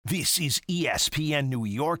This is ESPN New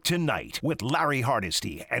York Tonight with Larry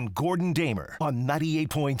Hardesty and Gordon Damer on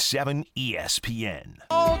 98.7 ESPN.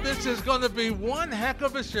 Oh, this is going to be one heck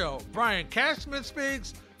of a show. Brian Cashman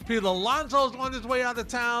speaks. Peter Alonso's on his way out of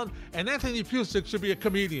town, and Anthony Pusick should be a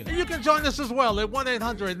comedian. And you can join us as well at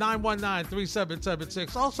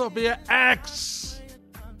 1-800-919-3776. Also via X.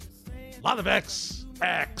 A lot of X.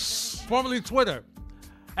 Formerly Twitter.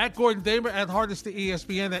 At Gordon Damer, at Hardesty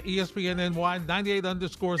ESPN, at ESPNNY,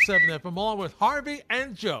 98_7 FM, along with Harvey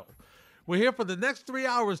and Joe. We're here for the next 3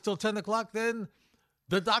 hours till 10 o'clock. Then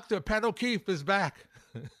the Dr. Pat O'Keefe is back.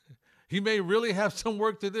 He may really have some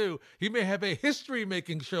work to do. He may have a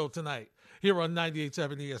history-making show tonight here on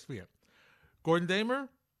 98.7 ESPN. Gordon Damer.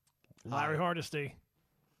 Larry Hardesty.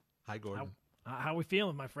 Hi, Gordon. How we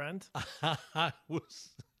feeling, my friend?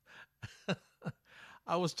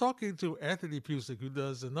 I was talking to Anthony Pusick, who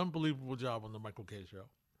does an unbelievable job on the Michael Kay Show.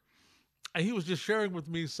 And he was just sharing with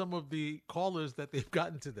me some of the callers that they've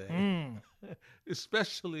gotten today,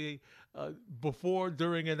 especially before,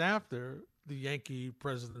 during, and after the Yankee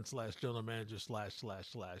president / general manager /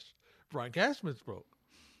 Brian Cashman spoke.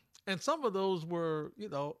 And some of those were,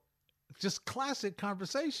 just classic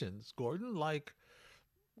conversations, Gordon, like,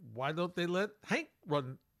 why don't they let Hank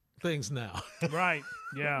run things now? Right,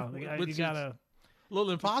 yeah. You got to... A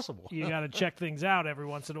little impossible. You got to check things out every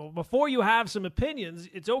once in a while. Before you have some opinions,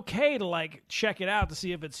 it's okay to, check it out to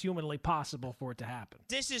see if it's humanly possible for it to happen.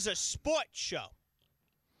 This is a sports show.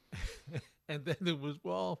 And then it was,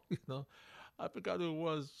 I forgot who it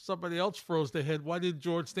was. Somebody else froze their head. Why did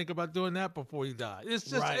George think about doing that before he died? It's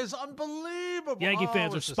just, It's unbelievable. Yankee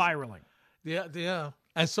fans are spiraling. Yeah.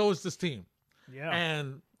 And so is this team. Yeah.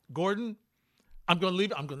 And, Gordon, I'm going to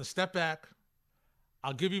leave. I'm going to step back.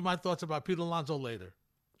 I'll give you my thoughts about Pete Alonso later.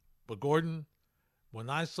 But, Gordon, when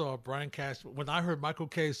I saw Brian Cashman, when I heard Michael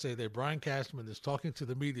Kay say that Brian Cashman is talking to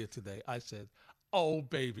the media today, I said, oh,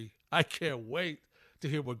 baby, I can't wait to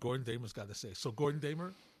hear what Gordon Damer's got to say. So, Gordon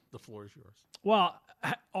Damer, the floor is yours. Well,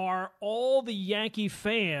 are all the Yankee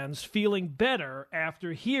fans feeling better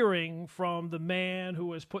after hearing from the man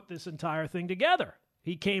who has put this entire thing together?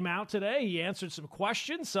 He came out today. He answered some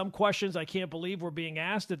questions. Some questions I can't believe were being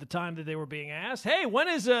asked at the time that they were being asked. Hey, when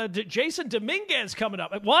is Jason Dominguez coming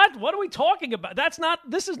up? What? What are we talking about?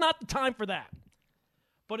 This is not the time for that.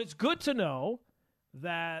 But it's good to know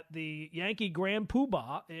that the Yankee Grand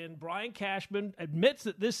Poobah and Brian Cashman admits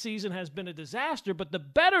that this season has been a disaster. But the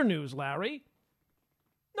better news, Larry,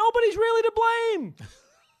 nobody's really to blame.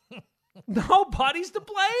 Nobody's to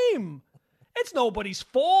blame. It's nobody's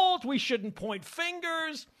fault. We shouldn't point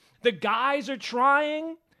fingers. The guys are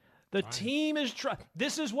trying. The team is trying.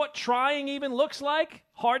 This is what trying even looks like.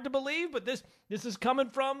 Hard to believe, but this is coming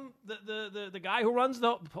from the guy who runs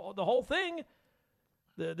the whole thing.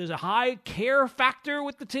 There's a high care factor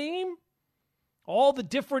with the team. All the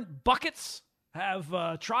different buckets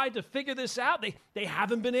have tried to figure this out. They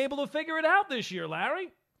haven't been able to figure it out this year,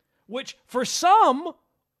 Larry, which for some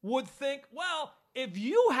would think, well, if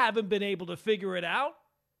you haven't been able to figure it out,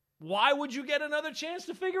 why would you get another chance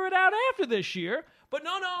to figure it out after this year? But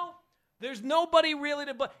no, there's nobody really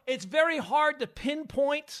to blame. It's very hard to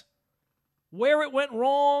pinpoint where it went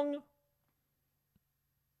wrong.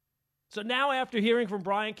 So now after hearing from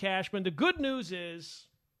Brian Cashman, the good news is,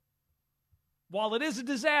 while it is a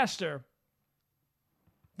disaster,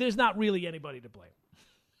 there's not really anybody to blame.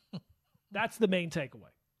 That's the main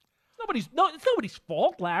takeaway. It's nobody's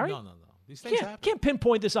fault, Larry. No. These things happen. Can't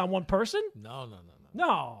pinpoint this on one person. No.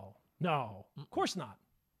 No. Of course not.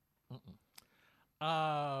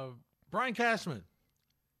 Brian Cashman,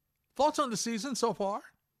 thoughts on the season so far?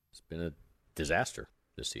 It's been a disaster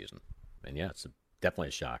this season. And, it's definitely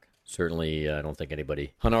a shock. Certainly, I don't think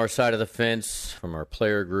anybody on our side of the fence, from our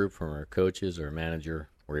player group, from our coaches, our manager,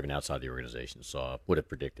 or even outside the organization, would have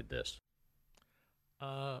predicted this.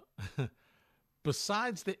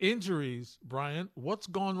 Besides the injuries, Brian, what's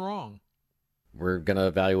gone wrong? We're going to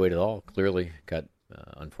evaluate it all. Clearly,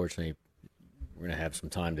 unfortunately, we're going to have some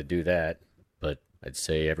time to do that. But I'd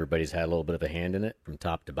say everybody's had a little bit of a hand in it from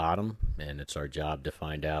top to bottom, and it's our job to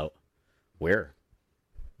find out where.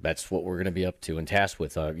 That's what we're going to be up to and tasked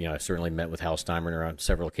with. I certainly met with Hal Steinbrenner on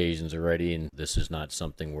several occasions already, and this is not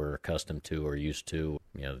something we're accustomed to or used to.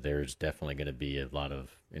 There's definitely going to be a lot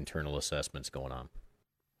of internal assessments going on.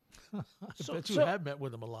 I bet you have met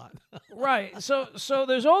with him a lot. Right. So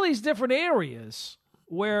there's all these different areas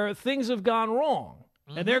where things have gone wrong,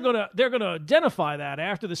 and they're gonna identify that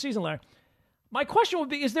after the season. Larry, my question would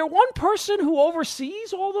be: is there one person who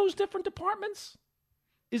oversees all those different departments?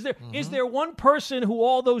 Is there one person who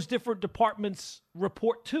all those different departments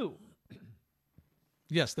report to?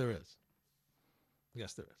 Yes, there is.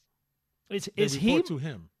 Yes, there is. Is they he report to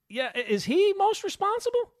him? Yeah, is he most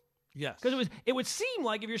responsible? Yes. Because it would seem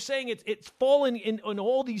like if you're saying it's fallen in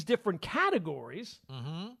all these different categories,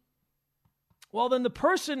 well, then the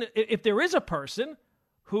person, if there is a person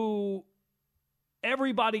who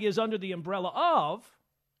everybody is under the umbrella of,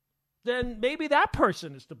 then maybe that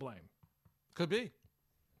person is to blame. Could be.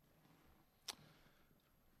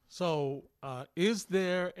 So, is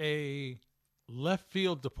there a left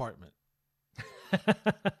field department?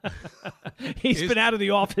 He's been out of the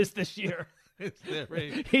office this year.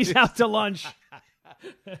 He's out to lunch.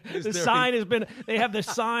 The sign has been. They have the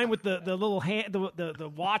sign with the little hand,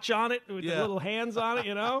 the watch on it with the little hands on it.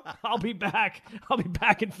 You know, I'll be back. I'll be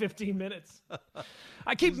back in 15 minutes.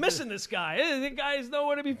 I keep missing this guy. The guy is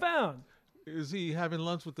nowhere to be found. Is he having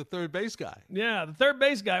lunch with the third base guy? Yeah, the third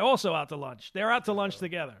base guy also out to lunch. They're out to lunch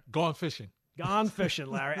together. Gone fishing. Gone fishing,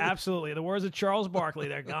 Larry. Absolutely. The words of Charles Barkley.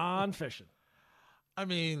 They're gone fishing. I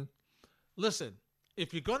mean, listen,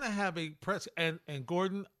 if you're going to have a press, and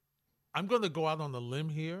Gordon, I'm going to go out on a limb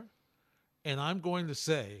here, and I'm going to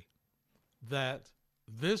say that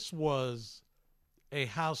this was a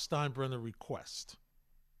Hal Steinbrenner request.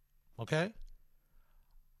 Okay?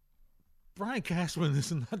 Brian Cashman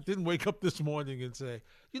didn't wake up this morning and say,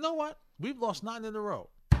 you know what? We've lost 9 in a row.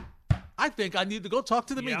 I think I need to go talk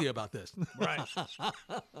to the media about this. Right.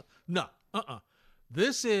 No.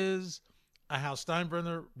 This is a Hal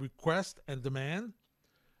Steinbrenner request and demand.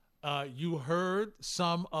 You heard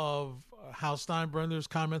some of Hal Steinbrenner's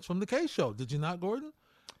comments from the K Show. Did you not, Gordon?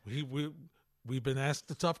 We've been asked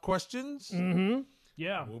the tough questions. Mm-hmm.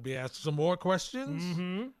 Yeah. We'll be asked some more questions.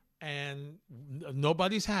 Mm-hmm. And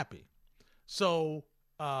nobody's happy. So,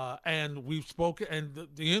 and we've spoken, and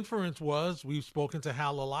the inference was we've spoken to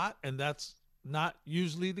Hal a lot, and that's not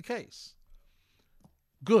usually the case.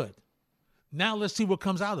 Good. Now let's see what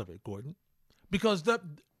comes out of it, Gordon. Because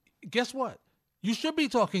guess what? You should be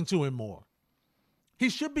talking to him more. He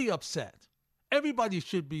should be upset. Everybody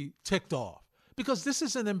should be ticked off because this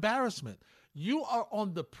is an embarrassment. You are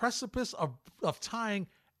on the precipice of tying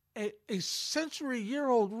a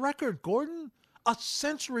century-year-old record, Gordon. A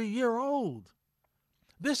century-year-old.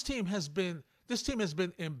 This team has been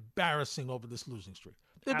embarrassing over this losing streak.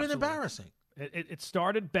 They've been embarrassing. It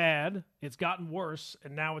started bad, it's gotten worse,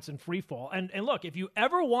 and now it's in free fall. And look, if you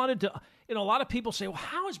ever wanted to, a lot of people say, well,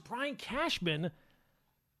 how is Brian Cashman,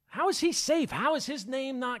 how is he safe? How is his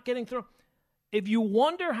name not getting thrown? If you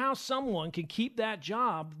wonder how someone can keep that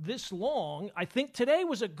job this long, I think today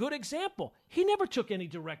was a good example. He never took any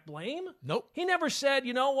direct blame. Nope. He never said,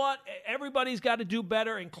 you know what, everybody's got to do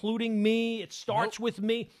better, including me. It starts with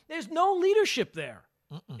me. There's no leadership there.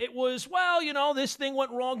 It was, well, this thing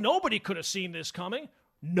went wrong. Nobody could have seen this coming.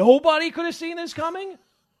 Nobody could have seen this coming.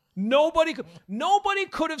 Nobody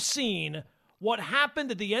could have seen what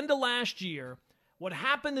happened at the end of last year, what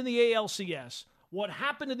happened in the ALCS, what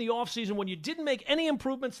happened in the offseason when you didn't make any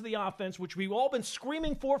improvements to the offense, which we've all been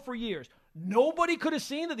screaming for years. Nobody could have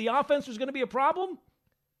seen that the offense was going to be a problem.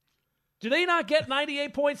 Do they not get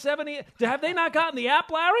 98.7? Have they not gotten the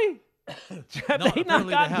app, Larry? Have they not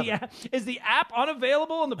gotten the app? Is the app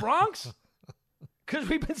unavailable in the Bronx? Because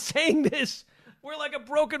we've been saying this. We're like a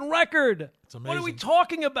broken record. It's amazing. What are we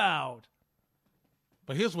talking about?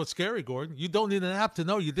 But here's what's scary, Gordon. You don't need an app to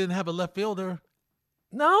know you didn't have a left fielder.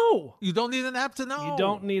 No. You don't need an app to know. You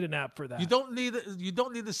don't need an app for that. You don't need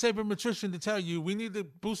the sabermetrician to tell you we need to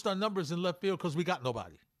boost our numbers in left field because we got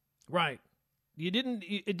nobody. Right. It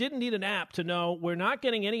didn't need an app to know we're not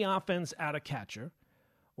getting any offense out of catcher.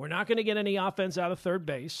 We're not going to get any offense out of third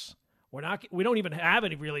base. We don't even have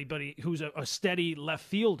anybody who's a steady left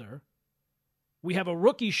fielder. We have a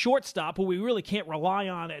rookie shortstop who we really can't rely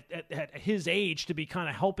on at his age to be kind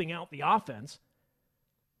of helping out the offense.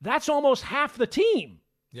 That's almost half the team.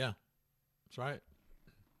 Yeah, that's right.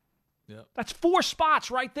 Yeah, that's 4 spots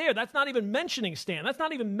right there. That's not even mentioning Stan. That's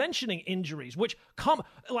not even mentioning injuries, which come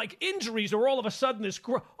like injuries are all of a sudden this.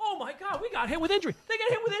 Oh my God, we got hit with injury. They get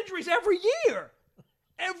hit with injuries every year.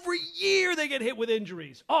 Every year they get hit with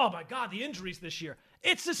injuries. Oh my God, the injuries this year.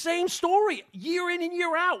 It's the same story year in and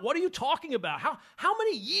year out. What are you talking about? How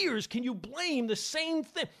many years can you blame the same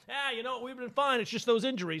thing? We've been fine. It's just those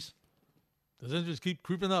injuries. Those injuries keep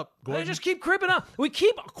creeping up, Gordon. They just keep creeping up. We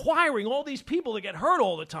keep acquiring all these people that get hurt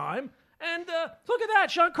all the time. And look at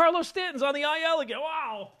that. Giancarlo Stanton's on the IL again.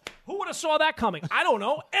 Wow. Who would have saw that coming? I don't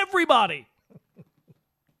know. Everybody.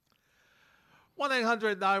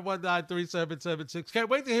 1-800-919-3776. Can't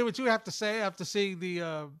wait to hear what you have to say after seeing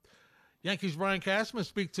the Yankees Brian Cashman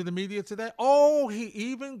speak to the media today. Oh, he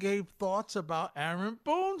even gave thoughts about Aaron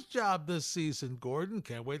Boone's job this season, Gordon.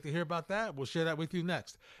 Can't wait to hear about that. We'll share that with you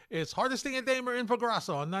next. It's Hardesty and Damer in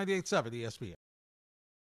Grasso on 98.7 ESPN.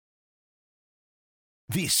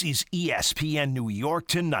 This is ESPN New York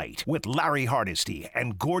Tonight with Larry Hardesty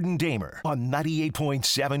and Gordon Damer on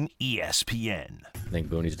 98.7 ESPN. I think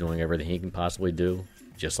Booney's doing everything he can possibly do,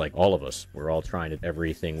 just like all of us. We're all trying to do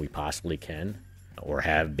everything we possibly can or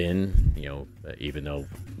have been, even though,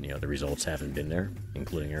 the results haven't been there,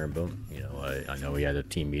 including Aaron Boone. I know we had a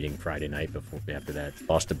team meeting Friday night after that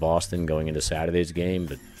loss to Boston going into Saturday's game,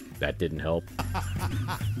 but that didn't help.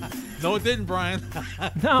 No, it didn't, Brian.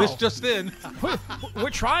 No. This just in.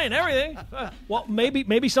 We're trying everything. Well,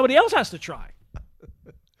 maybe somebody else has to try.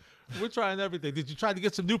 We're trying everything. Did you try to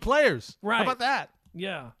get some new players? Right. How about that?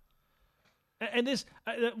 Yeah. And this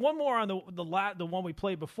one more on the one we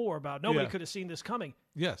played before about nobody could have seen this coming.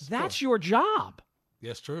 Yes. That's your job.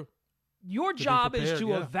 Yes, true. Your job is to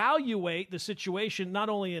prepared, evaluate the situation not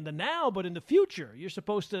only in the now but in the future.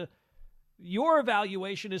 Your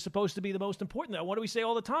evaluation is supposed to be the most important. What do we say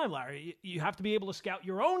all the time, Larry? You have to be able to scout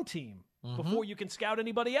your own team before you can scout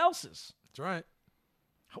anybody else's. That's right.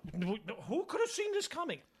 Who could have seen this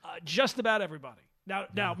coming? Just about everybody.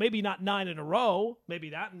 Now, maybe not 9 in a row,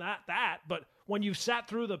 maybe that and that, but when you've sat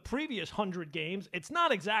through the previous 100 games, it's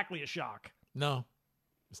not exactly a shock. No,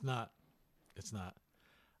 it's not. It's not.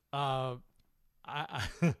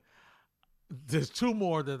 There's two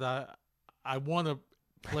more that I want to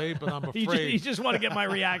play, but I'm afraid. You just want to get my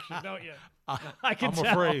reaction, don't you? I can tell.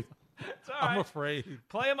 I'm afraid. It's all right. I'm afraid.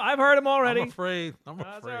 Play them. I've heard them already. I'm afraid.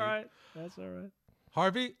 That's all right. That's all right.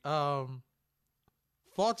 Harvey,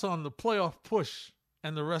 thoughts on the playoff push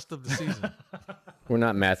and the rest of the season? We're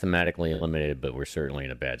not mathematically eliminated, but we're certainly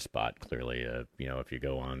in a bad spot, clearly. If you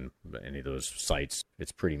go on any of those sites,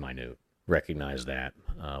 it's pretty minute. Recognize that.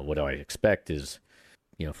 What I expect is,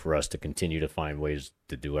 for us to continue to find ways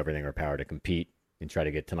to do everything in our power to compete and try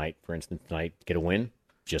to get get a win.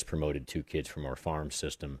 Just promoted 2 kids from our farm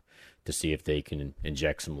system to see if they can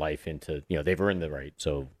inject some life into, they've earned the right.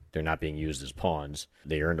 So they're not being used as pawns.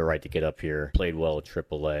 They earned a right to get up here, played well at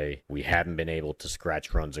AAA. We haven't been able to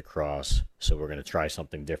scratch runs across, so we're going to try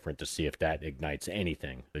something different to see if that ignites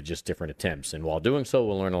anything. They're just different attempts. And while doing so,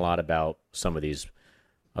 we'll learn a lot about some of these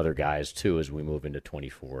other guys, too, as we move into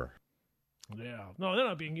 24. Yeah. No, they're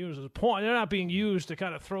not being used as a point. They're not being used to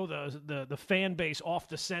kind of throw the fan base off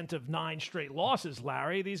the scent of 9 straight losses,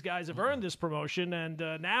 Larry. These guys have earned this promotion, and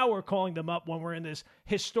now we're calling them up when we're in this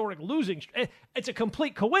historic losing. It's a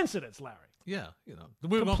complete coincidence, Larry. Yeah. We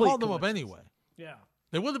were going to call them up anyway. Yeah.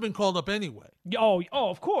 They would have been called up anyway. Oh,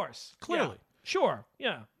 of course. Clearly. Yeah. Sure.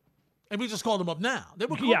 Yeah. And we just called them up now. They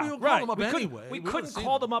were Yeah, we would right. call them up anyway. We couldn't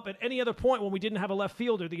call them up at any other point when we didn't have a left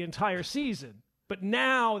fielder the entire season. But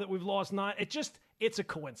now that we've lost 9, it's a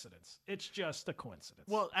coincidence. It's just a coincidence.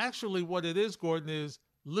 Well, actually, what it is, Gordon, is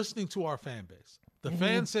listening to our fan base. The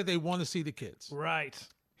fans said they want to see the kids. Right.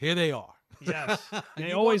 Here they are. Yes. They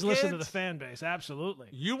You always want listen to kids? the fan base. Absolutely.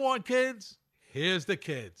 You want kids? Here's the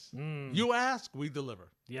kids. You ask, we deliver.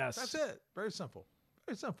 Yes. That's it. Very simple.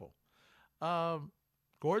 Very simple.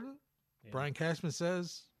 Gordon, Brian Cashman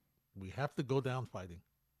says we have to go down fighting.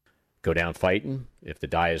 Go down fighting. If the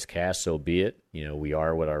die is cast, so be it. We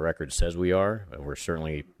are what our record says we are. We're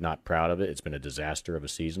certainly not proud of it. It's been a disaster of a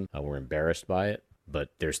season. We're embarrassed by it. But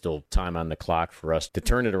there's still time on the clock for us to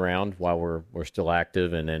turn it around while we're still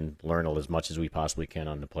active, and then learn as much as we possibly can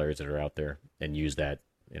on the players that are out there and use that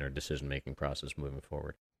in our decision-making process moving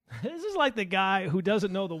forward. This is like the guy who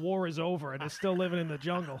doesn't know the war is over and is still living in the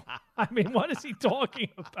jungle. I mean, what is he talking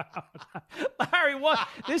about? Larry, what?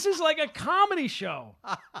 This is like a comedy show.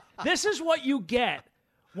 This is what you get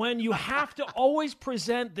when you have to always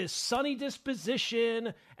present this sunny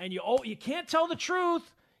disposition, and you can't tell the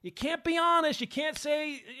truth. You can't be honest. You can't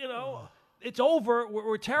say, it's over.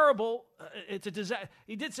 We're terrible. It's a disaster.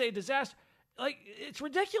 He did say disaster. Like, it's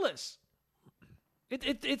ridiculous.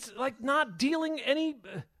 It's like not dealing any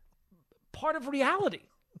part of reality.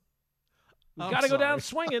 We've got to go down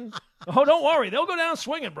swinging. Oh, don't worry. They'll go down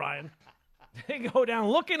swinging, Brian. They go down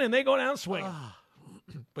looking, and they go down swinging.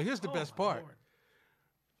 But here's the best part. Lord.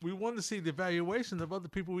 We want to see the evaluation of other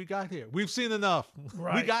people we got here. We've seen enough.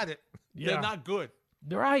 Right. We got it. Yeah. They're not good.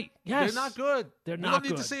 They're right. Yes. They're not good. They're We not don't need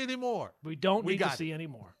good. to see any more. We don't We need to got see any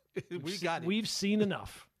more. We got it. We've seen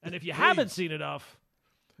enough. And if you haven't seen enough,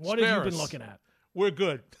 what have Spare you been us. looking at? We're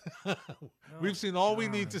good. We've seen all we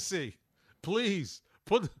need to see. Please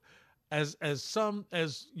put as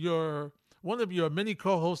one of your many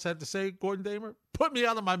co-hosts had to say, Gordon Damer, put me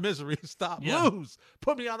out of my misery. Stop. Yeah. Lose.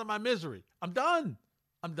 Put me out of my misery. I'm done.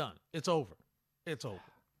 I'm done. It's over. It's over.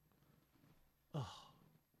 Oh,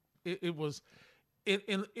 it was,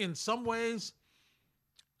 in some ways,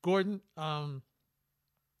 Gordon,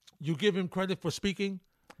 you give him credit for speaking,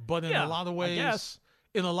 but in a lot of ways,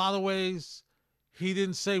 he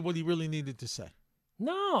didn't say what he really needed to say.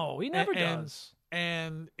 No, he never does.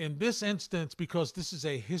 And in this instance, because this is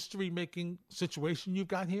a history-making situation you've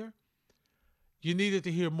got here, you needed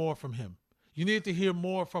to hear more from him. You needed to hear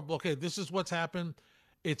more from, okay, this is what's happened.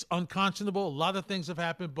 It's unconscionable. A lot of things have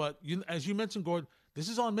happened, but as you mentioned, Gordon, this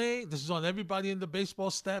is on me. This is on everybody in the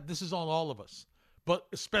baseball staff. This is on all of us, but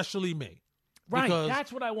especially me. Right,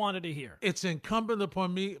 that's what I wanted to hear. It's incumbent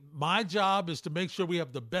upon me. My job is to make sure we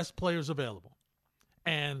have the best players available.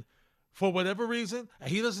 And for whatever reason,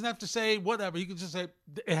 he doesn't have to say whatever. He can just say,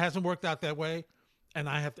 it hasn't worked out that way, and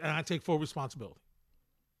I take full responsibility.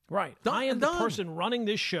 Right. I am the person running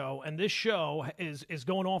this show, and this show is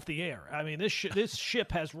going off the air. I mean, this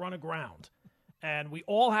ship has run aground, and we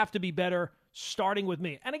all have to be better, starting with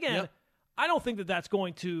me. And again, I don't think that that's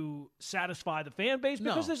going to satisfy the fan base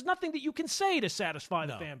because there's nothing that you can say to satisfy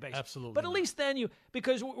the fan base. Absolutely. But at least then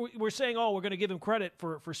because we're saying, we're going to give him credit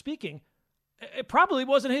for speaking. It probably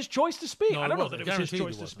wasn't his choice to speak. I don't know that it was his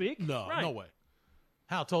choice to speak. No, no way.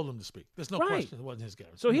 Hal told him to speak. There's no question it wasn't his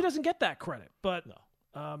guarantee. So he doesn't get that credit. But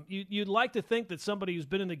you'd like to think that somebody who's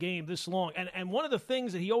been in the game this long, and one of the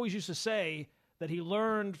things that he always used to say that he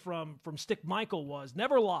learned from Stick Michael was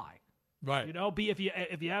never lie. Right. If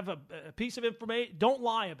you have a piece of information, don't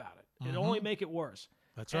lie about it. It'll only make it worse.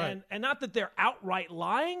 That's right. And not that they're outright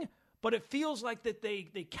lying, but it feels like that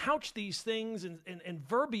they couch these things in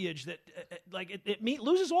verbiage that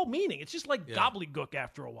loses all meaning. It's just like gobbledygook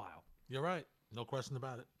after a while. You're right. No question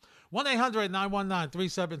about it.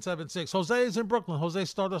 1-800-919-3776. Jose is in Brooklyn. Jose,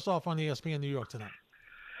 start us off on ESPN New York tonight.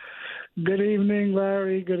 Good evening,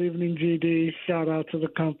 Larry. Good evening, GD. Shout out to the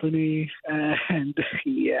company. And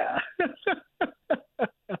yeah,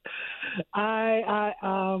 I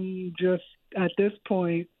just at this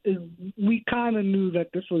point, we kind of knew that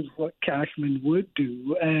this was what Cashman would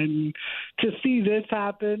do. And to see this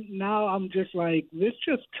happen, now I'm just like, this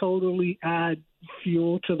just totally adds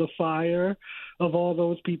fuel to the fire of all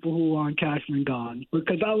those people who want Cashman gone.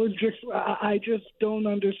 Because I just don't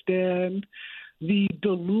understand the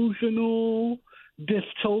delusional,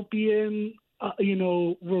 dystopian,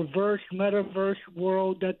 reverse metaverse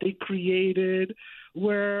world that they created,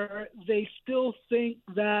 where they still think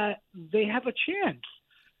that they have a chance.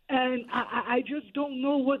 And I just don't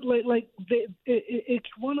know what, it's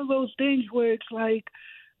one of those things where it's like,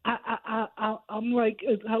 I'm like,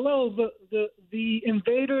 hello, the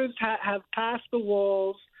invaders have passed the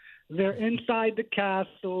walls. They're inside the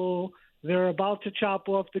castle. They're about to chop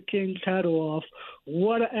off the king's head off.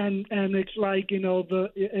 And it's like,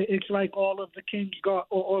 it's like all of the king's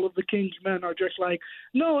men are just like,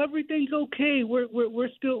 no, everything's okay.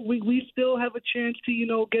 We still have a chance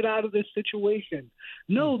to get out of this situation.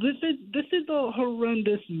 No, this is a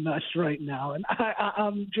horrendous mess right now, and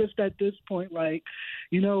I'm just at this point like,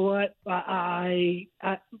 you know what? I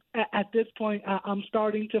at this point I'm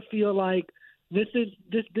starting to feel like this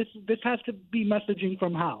has to be messaging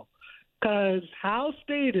from Hal. Because Hal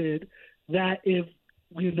stated that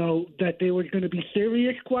that there were going to be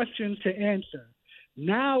serious questions to answer.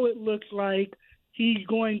 Now it looks like he's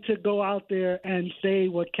going to go out there and say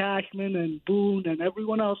what Cashman and Boone and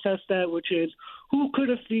everyone else has said, which is, who could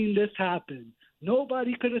have seen this happen?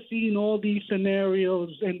 Nobody could have seen all these scenarios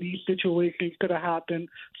and these situations could have happened.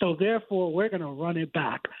 So therefore, we're going to run it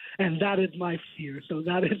back. And that is my fear. So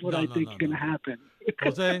that is what I think is going to happen.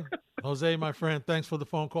 Jose, my friend, thanks for the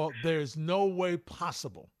phone call. There's no way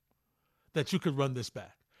possible that you could run this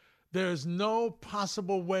back. There's no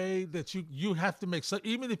possible way that you have to make,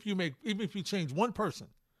 even if you change one person,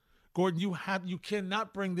 Gordon, you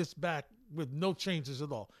cannot bring this back with no changes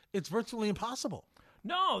at all. It's virtually impossible.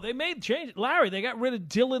 No, they made change. Larry, they got rid of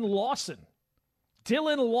Dylan Lawson.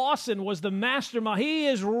 Dylan Lawson was the mastermind. He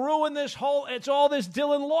has ruined it's all this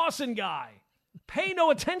Dylan Lawson guy. Pay no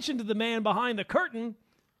attention to the man behind the curtain.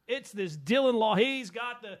 It's this Dylan Lawson. He's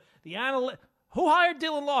got the analyst. Who hired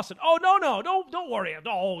Dylan Lawson? Oh, no, don't worry.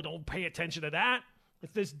 Oh, don't pay attention to that.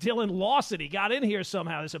 It's this Dylan Lawson. He got in here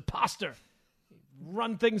somehow, this imposter.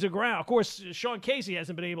 Run things aground. Of course, Sean Casey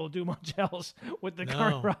hasn't been able to do much else with the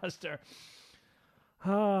current roster.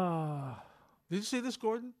 Did you see this,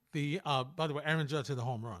 Gordon? By the way, Aaron Judge hit a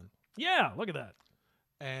home run. Yeah, look at that.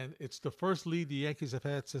 And it's the first lead the Yankees have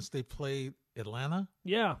had since they played Atlanta.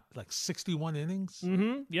 Yeah, like 61 innings.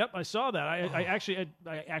 Mm-hmm. Yep, I saw that. I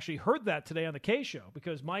actually heard that today on the K Show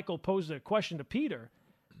because Michael posed a question to Peter,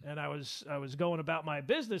 And I was going about my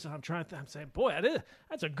business, and I'm saying, boy,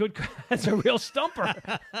 that's a real stumper.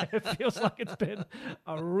 It feels like it's been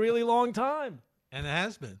a really long time. And it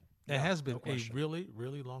has been. It has been no a really,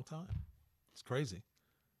 really long time. It's crazy.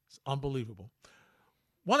 It's unbelievable.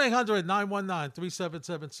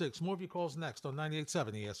 1-800-919-3776. More of your calls next on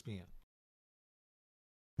 98.7 ESPN.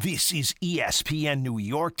 This is ESPN New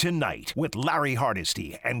York Tonight with Larry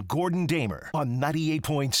Hardesty and Gordon Damer on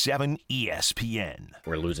 98.7 ESPN.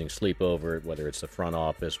 We're losing sleep over it, whether it's the front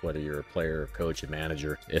office, whether you're a player, coach, a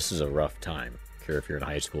manager. This is a rough time. I don't care if you're in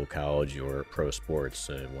high school, college, or pro sports.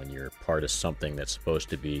 When you're part of something that's supposed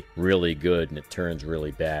to be really good and it turns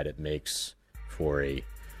really bad, it makes for a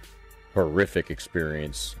horrific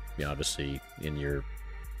experience, obviously in your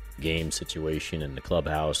game situation in the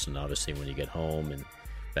clubhouse, and obviously when you get home, and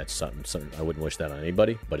that's something I wouldn't wish that on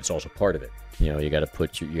anybody, but it's also part of it. You got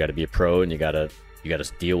to be a pro, and you got to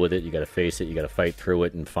deal with it. You got to face it. You got to fight through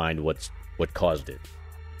it and find what caused it.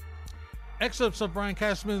 Excerpts of Brian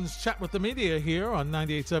Cashman's chat with the media here on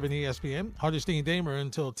 98.7 ESPN. Hardesty and Damer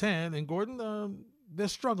until 10, and Gordon, they're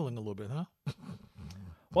struggling a little bit, huh?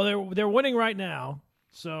 Well, they're winning right now,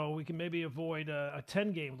 so we can maybe avoid a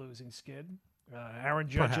 10-game losing skid. Aaron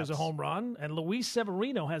Judge has a home run, and Luis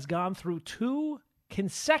Severino has gone through 2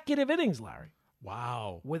 consecutive innings, Larry.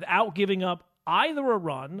 Wow. Without giving up either a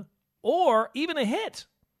run or even a hit.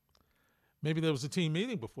 Maybe there was a team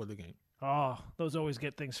meeting before the game. Oh, those always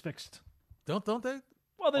get things fixed. Don't they?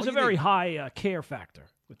 Well, there's a very high care factor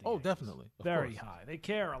with the Yankees. Definitely. Very high. They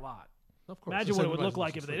care a lot. Of course. Imagine what it would look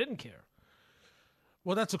like if they didn't care.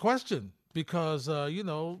 Well, that's a question because,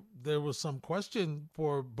 there was some question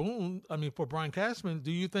for Brian Cashman.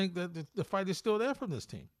 Do you think that the fight is still there from this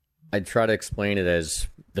team? I'd try to explain it as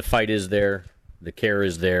the fight is there, the care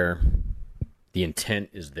is there, the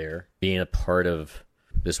intent is there. Being a part of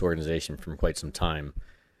this organization from quite some time,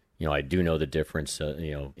 I do know the difference,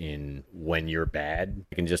 in when you're bad.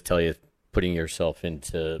 I can just tell you, putting yourself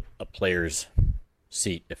into a player's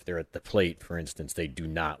seat, if they're at the plate, for instance, they do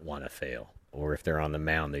not want to fail. Or if they're on the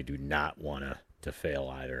mound, they do not want to fail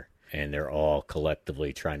either. And they're all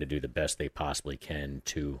collectively trying to do the best they possibly can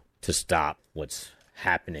to stop what's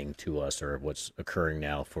happening to us or what's occurring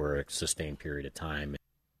now for a sustained period of time.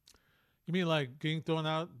 You mean like getting thrown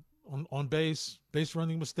out on base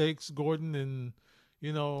running mistakes, Gordon, and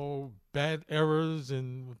bad errors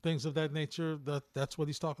and things of that nature? That's what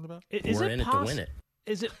he's talking about? We're in it to win it.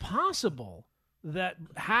 Is it possible that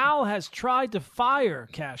Hal has tried to fire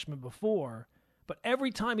Cashman before, but every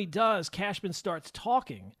time he does, Cashman starts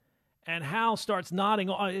talking, and Hal starts nodding?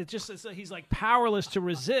 He's like powerless to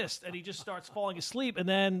resist, and he just starts falling asleep, and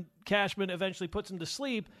then Cashman eventually puts him to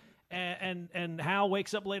sleep, and Hal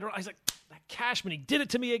wakes up later on. He's like, Cashman, he did it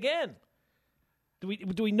to me again.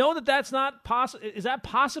 Do we know that that's not possible? Is that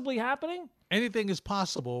possibly happening? Anything is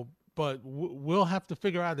possible, but we'll have to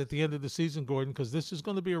figure out at the end of the season, Gordon, because this is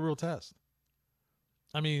going to be a real test.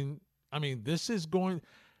 I mean, this is going.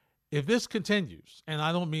 If this continues, and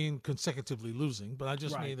I don't mean consecutively losing, but I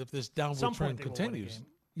just mean if this downward trend continues.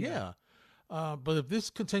 Yeah. But if this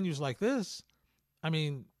continues like this,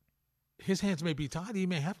 his hands may be tied. He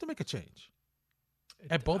may have to make a change.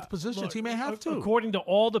 At both positions, look, he may have to. According to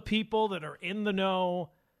all the people that are in the know,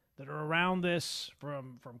 that are around this,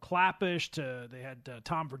 from Clappish to they had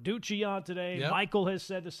Tom Verducci on today. Yep. Michael has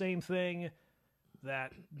said the same thing,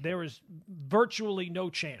 that there is virtually no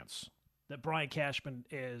chance that Brian Cashman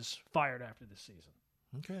is fired after this season.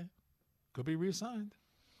 Okay. Could be reassigned.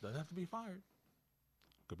 Doesn't have to be fired.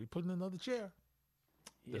 Could be put in another chair.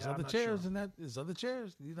 There's other chairs in that. There's other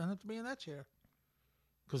chairs. You don't have to be in that chair.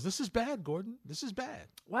 Because this is bad, Gordon. This is bad.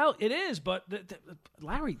 Well, it is, but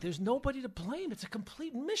Larry, there's nobody to blame. It's a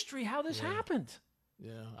complete mystery how this happened.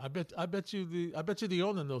 Yeah, I bet you the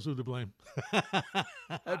owner knows who to blame.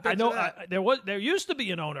 I know there used to be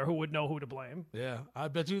an owner who would know who to blame. Yeah, I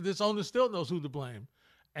bet you this owner still knows who to blame.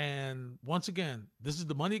 And once again, this is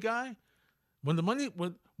the money guy. When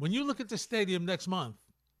you look at the stadium next month,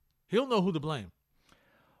 he'll know who to blame.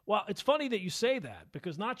 Well, it's funny that you say that,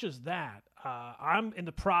 because not just that, I'm in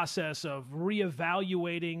the process of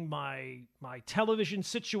reevaluating my television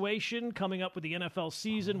situation coming up with the NFL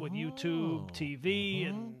season with YouTube TV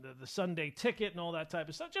and the Sunday Ticket and all that type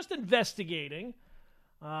of stuff. Just investigating,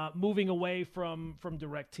 moving away from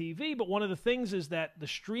DirecTV. But one of the things is that the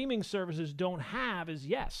streaming services don't have is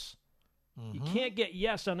Yes. You can't get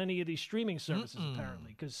Yes on any of these streaming services, apparently,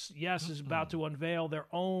 because Yes is about to unveil their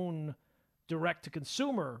own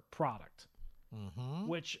direct-to-consumer product,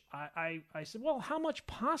 which I said, well, how much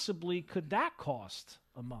possibly could that cost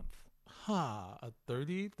a month? $30,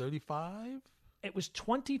 $35? It was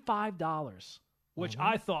 $25. which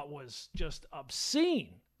I thought was just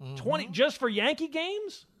obscene. 20 just for Yankee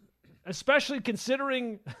games, especially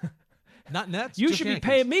considering not Nets. you just should Yankees. be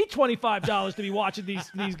paying me $25 to be watching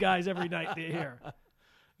these guys every night here.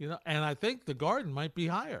 And I think the Garden might be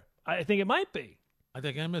higher. I think it might be. I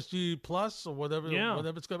think MSG Plus or whatever it's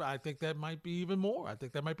going to be, I think that might be even more. I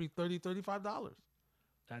think that might be $30, $35.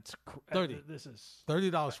 That's $30. This is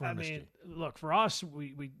 $30 for MSG. I mean, look, for us,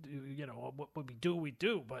 we what we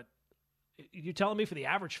do, but you're telling me for the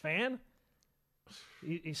average fan,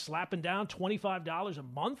 he's slapping down $25 a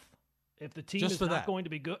month if the team is not going to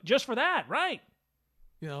be good? Just for that, right?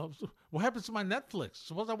 What happens to my Netflix?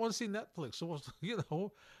 Suppose I want to see Netflix. Suppose,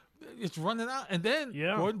 it's running out. And then,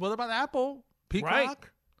 Gordon, what about Apple?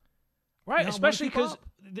 Peacock? Right, especially because,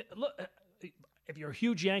 look, if you're a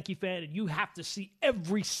huge Yankee fan and you have to see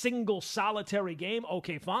every single solitary game,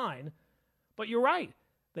 okay, fine. But you're right.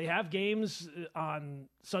 They have games on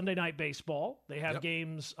Sunday Night Baseball. They have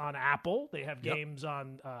games on Apple. They have games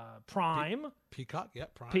on Prime. Peacock,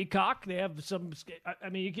 Prime. Peacock. They have some. I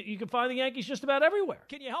mean, you can find the Yankees just about everywhere.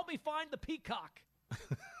 Can you help me find the Peacock?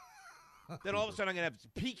 Then all of a sudden I'm going to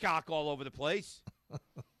have Peacock all over the place. Oh,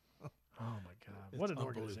 my God. What an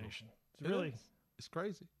organization. It's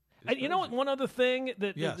crazy. And you know what? One other thing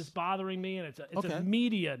that's bothering me, and it's a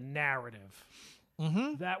media narrative.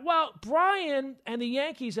 That, Brian and the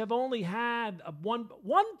Yankees have only had one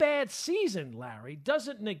bad season, Larry,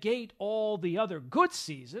 doesn't negate all the other good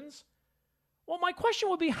seasons. Well, my question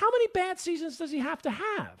would be, how many bad seasons does he have to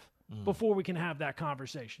have before we can have that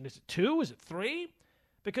conversation? Is it 2? Is it 3?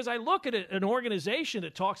 Because I look at an organization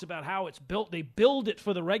that talks about how it's built, they build it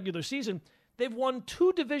for the regular season. They've won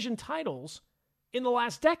 2 division titles in the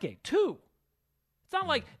last decade. 2. It's not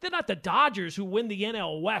like they're not the Dodgers who win the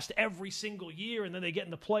NL West every single year and then they get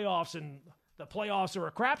in the playoffs and the playoffs are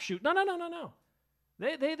a crapshoot. No.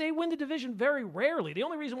 They win the division very rarely. The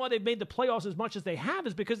only reason why they've made the playoffs as much as they have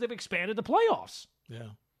is because they've expanded the playoffs.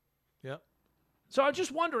 Yeah. So I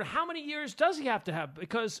just wonder, how many years does he have to have?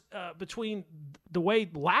 Because between the way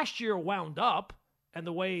last year wound up and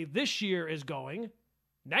the way this year is going,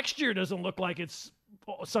 next year doesn't look like it's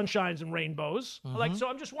sunshines and rainbows. So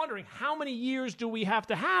I'm just wondering, how many years do we have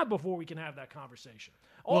to have before we can have that conversation?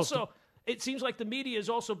 Also, it seems like the media is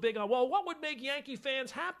also big on, what would make Yankee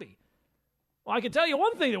fans happy? Well, I can tell you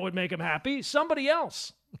one thing that would make them happy: somebody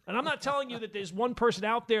else. And I'm not telling you that there's one person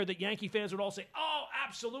out there that Yankee fans would all say, oh,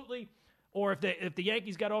 absolutely. Or if the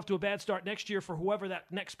Yankees got off to a bad start next year for whoever that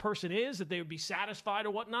next person is, that they would be satisfied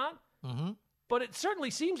or whatnot. But it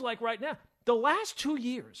certainly seems like right now, the last 2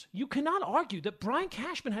 years, you cannot argue that Brian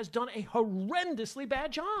Cashman has done a horrendously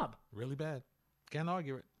bad job. Really bad. Can't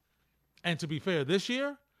argue it. And to be fair, this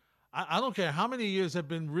year, I don't care how many years have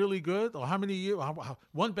been really good or how many years,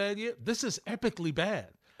 one bad year. This is epically bad.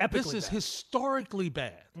 This is historically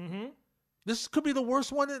bad. This could be the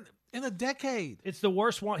worst one in a decade. It's the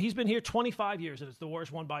worst one. He's been here 25 years, and it's the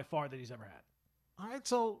worst one by far that he's ever had. All right,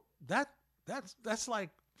 so that's like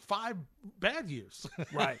 5 bad years.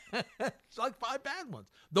 Right. It's like 5 bad ones.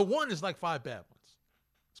 The one is like 5 bad ones.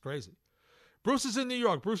 It's crazy. Bruce is in New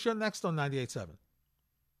York. Bruce, you're next on 98.7.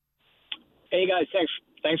 Hey, guys.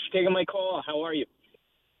 Thanks for taking my call. How are you?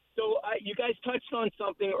 So you guys touched on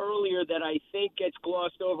something earlier that I think gets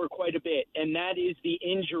glossed over quite a bit, and that is the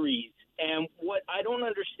injuries. And what I don't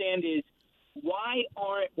understand is why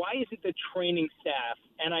isn't the training staff,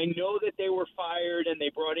 and I know that they were fired and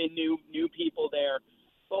they brought in new people there,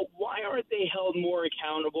 but why aren't they held more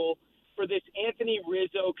accountable for this Anthony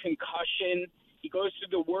Rizzo concussion? He goes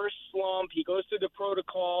through the worst slump. He goes through the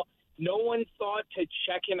protocol. No one thought to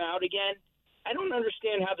check him out again. I don't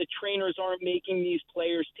understand how the trainers aren't making these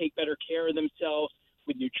players take better care of themselves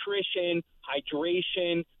with nutrition,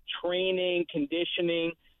 hydration, training,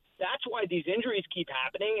 conditioning. That's why these injuries keep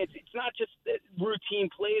happening. It's not just routine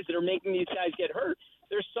plays that are making these guys get hurt.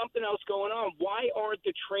 There's something else going on. Why aren't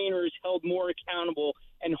the trainers held more accountable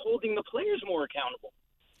and holding the players more accountable?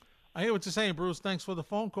 I hear what you're saying, Bruce. Thanks for the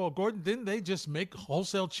phone call. Gordon, didn't they just make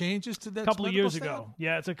wholesale changes to that? A couple of years ago.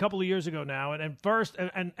 Yeah, it's a couple of years ago now. And first,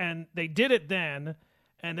 and they did it then.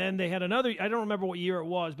 And then they had another, I don't remember what year it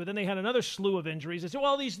was, but then they had another slew of injuries. They said,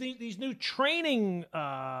 well, these new training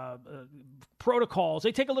protocols,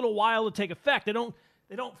 they take a little while to take effect. They don't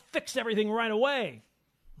fix everything right away.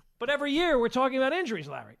 But every year we're talking about injuries,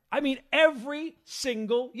 Larry. I mean, every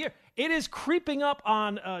single year. It is creeping up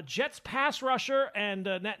on Jets pass rusher and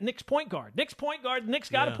Knicks point guard. Knicks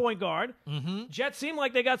got a point guard. Jets seem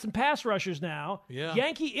like they got some pass rushers now.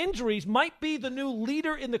 Yankee injuries might be the new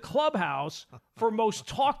leader in the clubhouse for most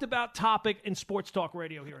talked about topic in sports talk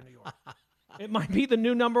radio here in New York. It might be the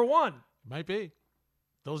new number one. Might be.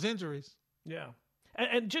 Those injuries. Yeah.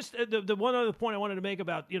 And just the one other point I wanted to make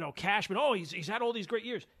about, Cashman, he's had all these great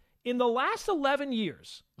years. In the last 11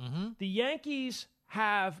 years, the Yankees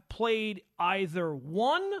have played either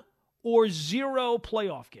 1 or 0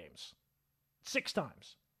 playoff games. 6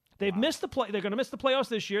 times. They've missed the play. They're going to miss the playoffs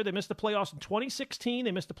this year. They missed the playoffs in 2016.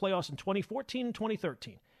 They missed the playoffs in 2014 and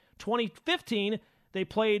 2013. 2015, they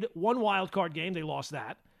played 1 wild card game. They lost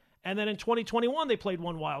that. And then in 2021, they played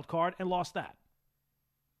 1 wild card and lost that.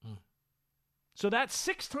 So that's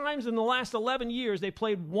 6 times in the last 11 years they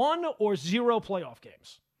played 1 or 0 playoff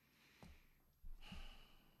games.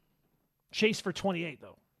 Chase for 28,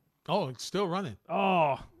 though. Oh, it's still running.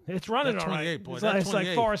 Oh, it's running all right. Boy, it's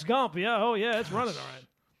like Forrest Gump. Yeah, it's running all right.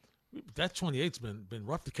 That 28's been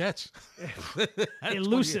rough to catch.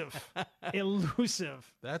 Elusive. Elusive.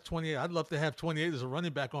 That 28, I'd love to have 28 as a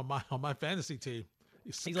running back on my fantasy team.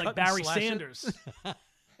 He's like Barry Sanders.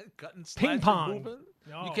 Cutting, ping pong.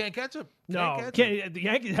 No. You can't catch him. The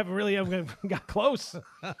Yankees haven't really got close.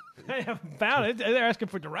 They haven't found it. They're asking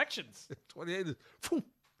for directions. 28 is.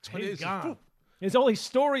 28 is gone. There's only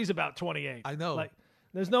stories about 28. I know. Like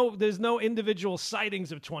there's no individual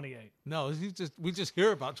sightings of 28. No, we just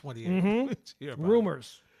hear about 28. Mm-hmm.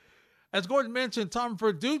 Rumors. As Gordon mentioned, Tom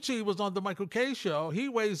Verducci was on the Michael Kay show. He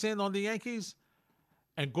weighs in on the Yankees.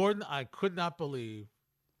 And Gordon, I could not believe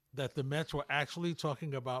that the Mets were actually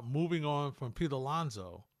talking about moving on from Pete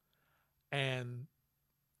Alonso. And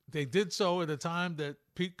they did so at a time that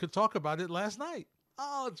Pete could talk about it last night.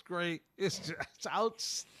 Oh, it's great. It's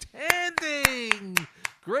outstanding.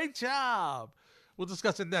 Great job. We'll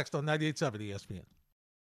discuss it next on 98.7 ESPN.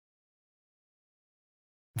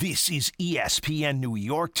 This is ESPN New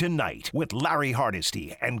York Tonight with Larry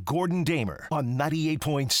Hardesty and Gordon Damer on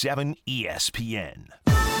 98.7 ESPN.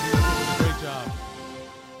 Great job.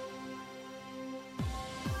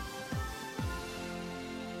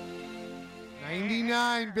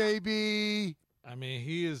 '99, baby. I mean,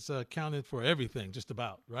 he is counted for everything, just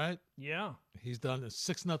about, right? Yeah. He's done a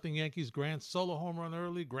 6-0 Yankees grand solo home run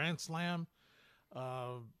early, grand slam.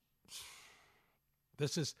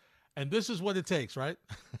 This is what it takes, right?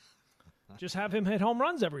 Just have him hit home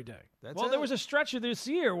runs every day. There was a stretch of this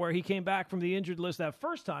year where he came back from the injured list that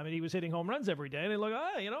first time, and he was hitting home runs every day. And they look,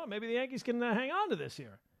 maybe the Yankees can hang on to this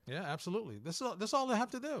here. Yeah, absolutely. This is all they have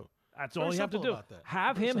to do. That's all you have to do.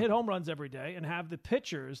 Have him hit home runs every day and have the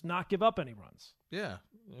pitchers not give up any runs. Yeah,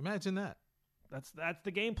 imagine that. That's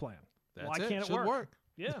the game plan. Why can't it work? work?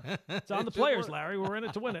 Yeah, it's on the players, Larry. We're in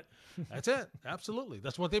it to win it. That's it. Absolutely.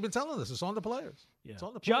 That's what they've been telling us. It's on the players. Yeah. It's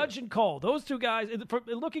on the Judge and Cole, those two guys,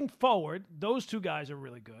 looking forward, those two guys are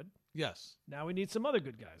really good. Yes. Now we need some other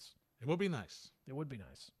good guys. It would be nice. It would be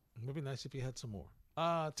nice. It would be nice if you had some more.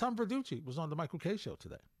 Tom Verducci was on the Michael Kay show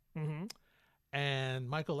today. Mm-hmm. And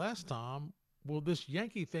Michael asked Tom, will this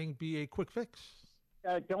Yankee thing be a quick fix?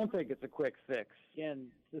 I don't think it's a quick fix. Again,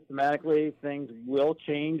 systematically, things will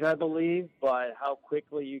change, I believe, but how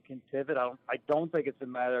quickly you can pivot, I don't think it's a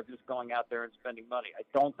matter of just going out there and spending money. I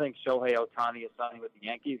don't think Shohei Ohtani is signing with the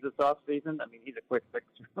Yankees this offseason. I mean, he's a quick fix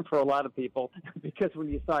for a lot of people because when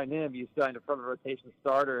you sign him, you sign a front-rotation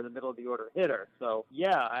starter in the middle of the order hitter. So,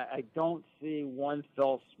 yeah, I don't see one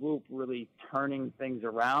fell swoop really turning things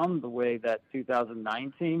around the way that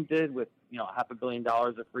 2019 did with $500 million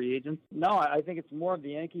of free agents. No, I think it's more of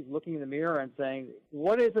the Yankees looking in the mirror and saying,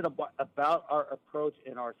 what is it about our approach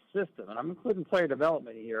in our system, and I'm including player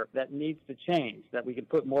development here, that needs to change, that we can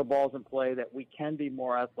put more balls in play, that we can be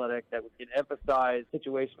more athletic, that we can emphasize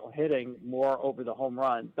situational hitting more over the home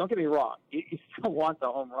run. Don't get me wrong. You still want the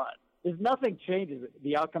home run. There's nothing changes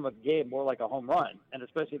the outcome of the game more like a home run, and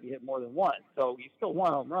especially if you hit more than one. So you still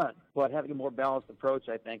want a home run. But having a more balanced approach,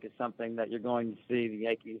 I think, is something that you're going to see the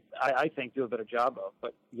Yankees, I think, do a better job of.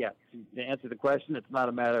 But, yeah, to answer the question, it's not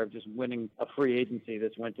a matter of just winning a free agency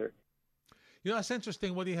this winter. It's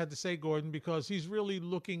interesting what he had to say, Gordon, because he's really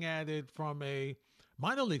looking at it from a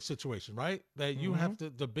minor league situation, right? That you have to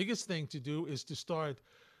 – the biggest thing to do is to start –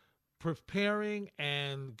 preparing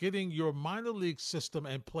and getting your minor league system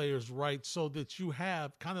and players right so that you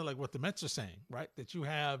have kind of like what the Mets are saying, right? That you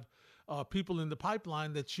have people in the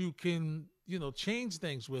pipeline that you can, change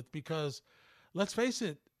things with, because let's face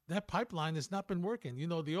it, that pipeline has not been working.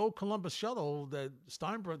 The old Columbus shuttle that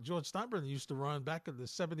George Steinbrenner used to run back in the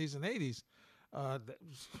 70s and 80s,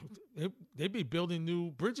 they'd be building new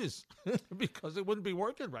bridges because it wouldn't be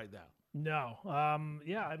working right now. No.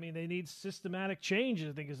 They need systematic change,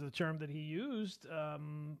 I think is the term that he used.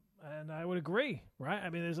 And I would agree, right? I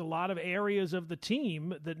mean, there's a lot of areas of the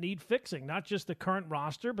team that need fixing, not just the current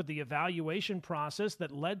roster, but the evaluation process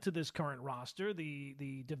that led to this current roster,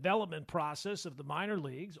 the development process of the minor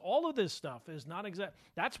leagues. All of this stuff is not exact.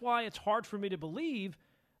 That's why it's hard for me to believe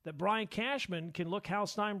that Brian Cashman can look Hal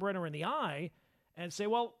Steinbrenner in the eye and say,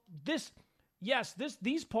 well,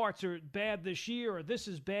 these parts are bad this year, or this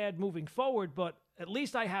is bad moving forward, but at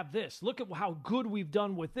least I have this. Look at how good we've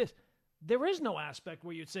done with this. There is no aspect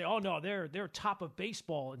where you'd say, oh, no, they're top of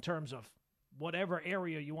baseball in terms of whatever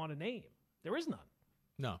area you want to name. There is none.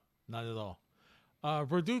 No, not at all.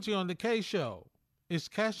 Verducci on the K Show. Is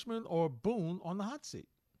Cashman or Boone on the hot seat?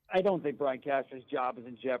 I don't think Brian Cashman's job is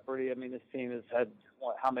in jeopardy. I mean, this team has had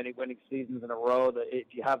how many winning seasons in a row? If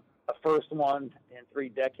you have a first one in 3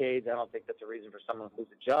 decades, I don't think that's a reason for someone to lose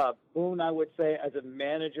a job. Boone, I would say, as a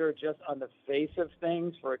manager, just on the face of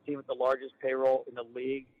things, for a team with the largest payroll in the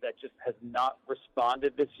league that just has not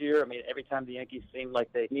responded this year. I mean, every time the Yankees seemed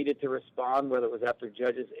like they needed to respond, whether it was after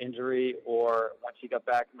Judge's injury or once he got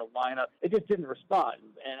back in the lineup, it just didn't respond.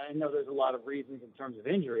 And I know there's a lot of reasons in terms of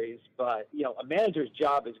injuries, but, a manager's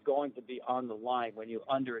job is going to be on the line when you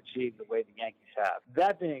underachieve the way the Yankees have.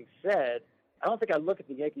 That being said, I don't think I look at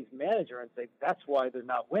the Yankees manager and say that's why they're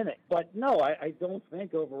not winning. But no, I don't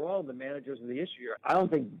think overall the managers are the issue here. I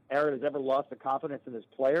don't think Aaron has ever lost the confidence in his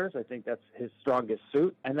players. I think that's his strongest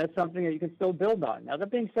suit, and that's something that you can still build on. Now,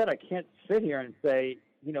 that being said, I can't sit here and say,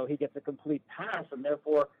 he gets a complete pass, and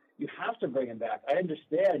therefore you have to bring him back. I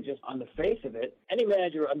understand just on the face of it, any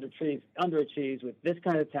manager underachieves with this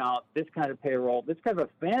kind of talent, this kind of payroll, this kind of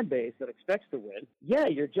a fan base that expects to win. Yeah,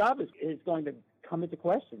 your job is going to come into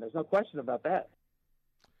question. There's no question about that.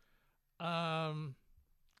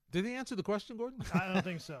 Did he answer the question, Gordon? I don't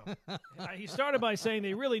think so. He started by saying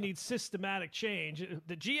they really need systematic change.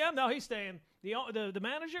 The GM, no, he's staying. The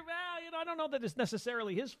manager, I don't know that it's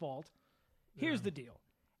necessarily his fault. Here's the deal.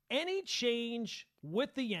 Any change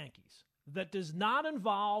with the Yankees that does not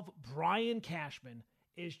involve Brian Cashman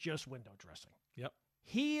is just window dressing. Yep.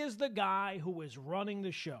 He is the guy who is running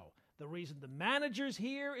the show. The reason the manager's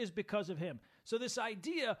here is because of him. So this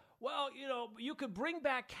idea, you could bring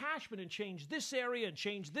back Cashman and change this area and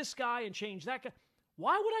change this guy and change that guy.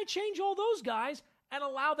 Why would I change all those guys and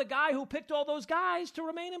allow the guy who picked all those guys to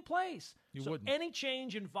remain in place? You so wouldn't. Any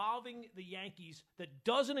change involving the Yankees that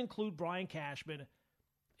doesn't include Brian Cashman,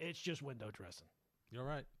 it's just window dressing. You're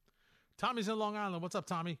right. Tommy's in Long Island. What's up,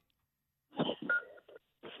 Tommy? Hey,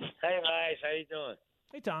 guys. How you doing?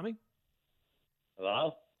 Hey, Tommy.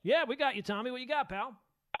 Hello? Yeah, we got you, Tommy. What you got, pal?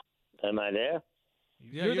 Am I there?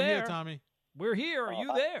 Yeah, you're there, here, Tommy. We're here. Are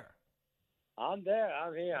you there? I'm there.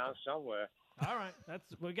 I'm here. I'm somewhere. All right.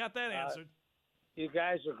 We got that answered. You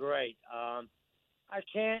guys are great. I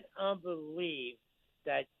can't believe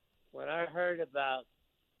that when I heard about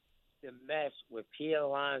the mess with Pete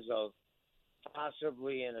Alonso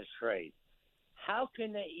possibly in a trade, how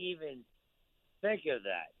can they even think of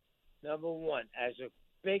that? Number one, as a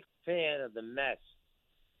big fan of the Mets,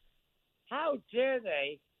 how dare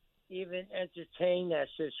they even entertain that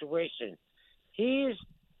situation? He's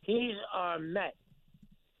our Met.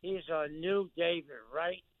 He's our new David,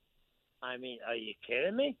 right? I mean, are you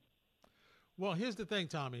kidding me? Well, here's the thing,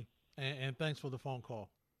 Tommy, and thanks for the phone call.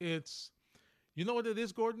 It's, you know what it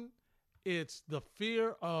is, Gordon? It's the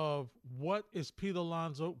fear of what is Pete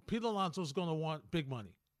Alonso. Pete Alonso's going to want big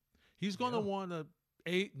money. He's going to want a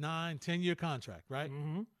 8, 9, 10-year contract, right?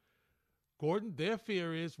 Mm-hmm. Gordon, their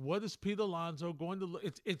fear is, what is Pete Alonso going to look?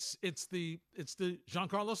 It's the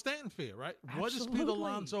Giancarlo Stanton fear, right? Absolutely. What is Pete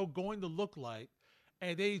Alonso going to look like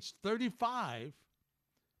at age 35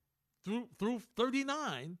 through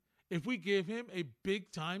 39 if we give him a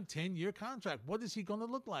big time 10-year contract? What is he going to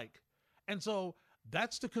look like? And so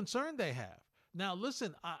that's the concern they have. Now,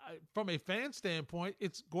 listen, from a fan standpoint,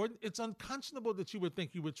 Gordon, it's unconscionable that you would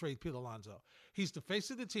think you would trade Pete Alonso. He's the face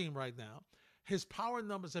of the team right now. His power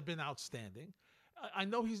numbers have been outstanding. I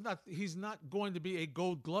know he's not going to be a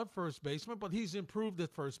Gold Glove first baseman, but he's improved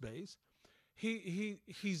at first base.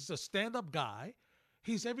 He's a stand-up guy.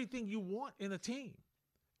 He's everything you want in a team,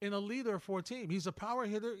 in a leader for a team. He's a power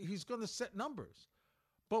hitter. He's going to set numbers.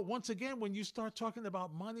 But once again, when you start talking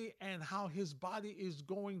about money and how his body is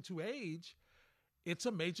going to age, it's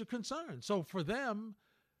a major concern. So for them,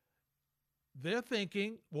 they're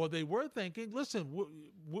thinking, well, they were thinking, listen,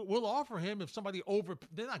 we'll offer him if somebody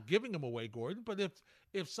they're not giving him away, Gordon, but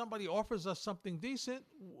if somebody offers us something decent,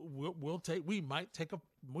 we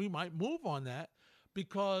might move on that,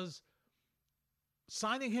 because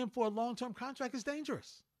signing him for a long-term contract is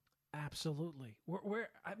dangerous. Absolutely.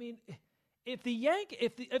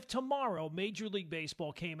 If tomorrow Major League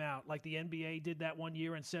Baseball came out like the NBA did that one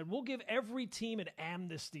year and said, we'll give every team an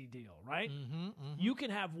amnesty deal, right? You can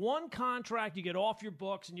have one contract, you get off your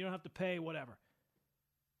books, and you don't have to pay whatever.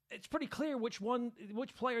 It's pretty clear which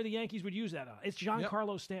player the Yankees would use that on. It's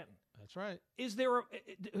Giancarlo Stanton. That's right. Is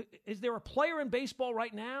there a player in baseball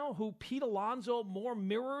right now who Pete Alonso more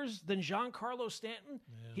mirrors than Giancarlo Stanton?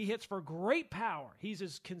 Yeah. He hits for great power. He's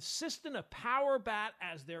as consistent a power bat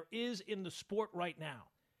as there is in the sport right now.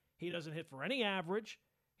 He doesn't hit for any average.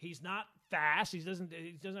 He's not fast. He doesn't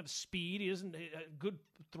have speed. He doesn't a good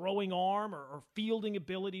throwing arm or fielding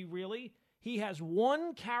ability, really. He has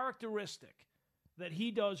one characteristic that he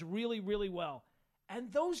does really, really well. And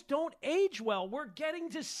those don't age well. We're getting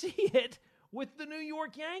to see it with the New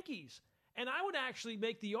York Yankees. And I would actually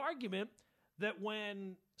make the argument that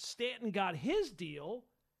when Stanton got his deal,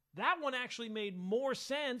 that one actually made more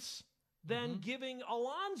sense than giving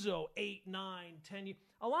Alonso 8, 9, 10 years.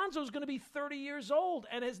 Alonso's going to be 30 years old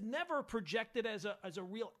and has never projected as a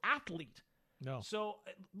real athlete. No. So,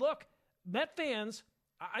 look, Met fans,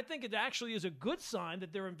 I think it actually is a good sign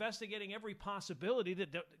that they're investigating every possibility that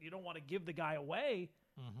you don't want to give the guy away.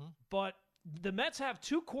 But the Mets have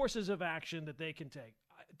two courses of action that they can take.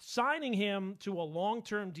 Signing him to a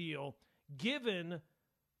long-term deal, given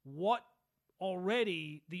what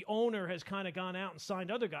already the owner has kind of gone out and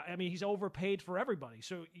signed other guys. I mean, he's overpaid for everybody.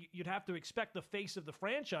 So you'd have to expect the face of the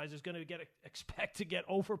franchise is going to expect to get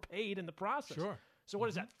overpaid in the process. Sure. So what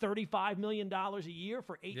is that, $35 million a year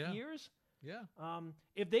for 8 years? Yeah.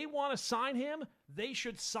 If they want to sign him, they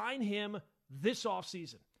should sign him this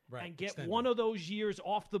offseason and get Extend one him. of those years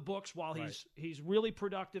off the books while he's really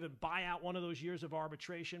productive and buy out one of those years of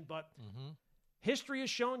arbitration. But history has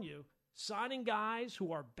shown you signing guys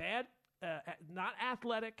who are bad, not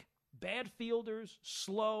athletic, bad fielders,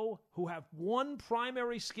 slow, who have one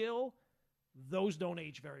primary skill, those don't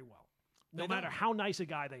age very well, no matter how nice a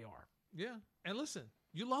guy they are. Yeah. And listen,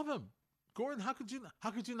 you love him. Gordon, how could you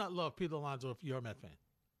not love Pete Alonso if you're a Met fan?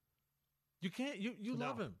 You can't. You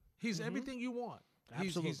love him. He's everything you want.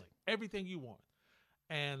 Absolutely. He's everything you want.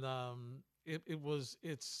 And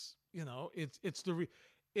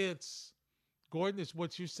Gordon, it's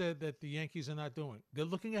what you said that the Yankees are not doing. They're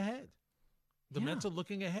looking ahead. The Mets are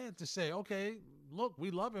looking ahead to say, okay, look, we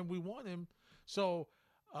love him, we want him. So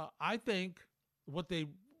I think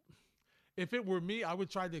if it were me, I would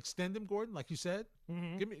try to extend him, Gordon, like you said.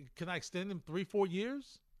 Can I extend him 3-4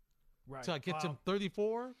 years? Right. Till I get him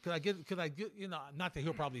 34? Could I get, not that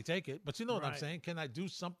he'll probably take it, but you know what I'm saying? Can I do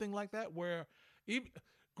something like that where,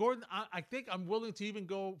 Gordon, I think I'm willing to even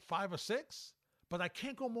go 5 or 6, but I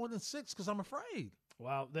can't go more than 6 because I'm afraid.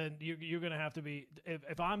 Well, then you're going to have to be,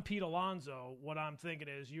 if I'm Pete Alonso, what I'm thinking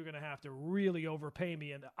is you're going to have to really overpay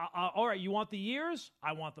me. And all right, you want the years?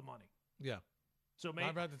 I want the money. Yeah. So maybe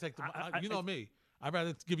I'd rather take the money. You know me. I'd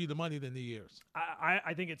rather give you the money than the years.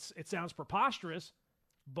 I think it sounds preposterous,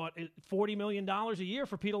 but $40 million a year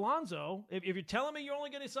for Pete Alonso, if you're telling me you're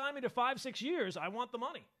only going to sign me to 5-6 years, I want the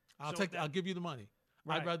money. I'll give you the money.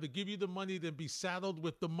 Right. I'd rather give you the money than be saddled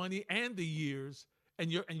with the money and the years,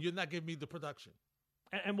 and you're not giving me the production.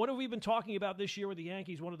 And what have we been talking about this year with the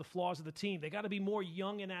Yankees? One of the flaws of the team. They got to be more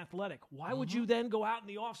young and athletic. Why would you then go out in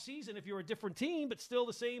the offseason if you're a different team but still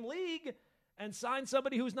the same league and sign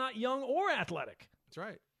somebody who's not young or athletic? That's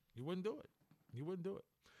right. You wouldn't do it.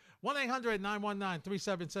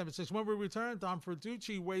 1-800-919-3776. When we return, Don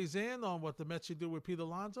Ferducci weighs in on what the Mets should do with Pete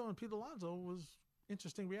Alonso, and Pete Alonso was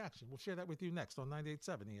interesting reaction. We'll share that with you next on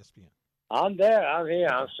 98.7 ESPN. I'm there. I'm here.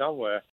 I'm somewhere.